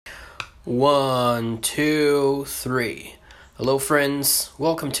One, two, three. Hello, friends.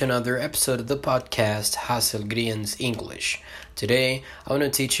 Welcome to another episode of the podcast Hasselgren's English. Today, I want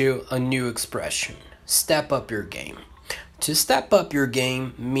to teach you a new expression. Step up your game. To step up your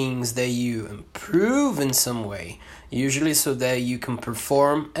game means that you improve in some way, usually so that you can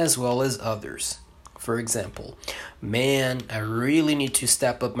perform as well as others. For example, man, I really need to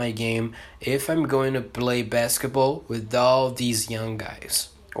step up my game if I'm going to play basketball with all these young guys.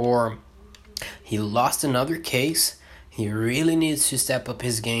 Or, he lost another case. He really needs to step up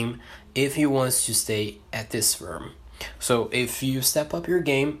his game if he wants to stay at this firm. So if you step up your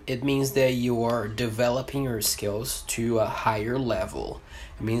game, it means that you are developing your skills to a higher level.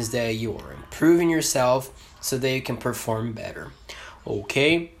 It means that you are improving yourself so that you can perform better.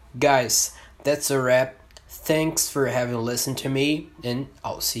 Okay, guys, that's a wrap. Thanks for having listened to me, and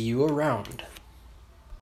I'll see you around.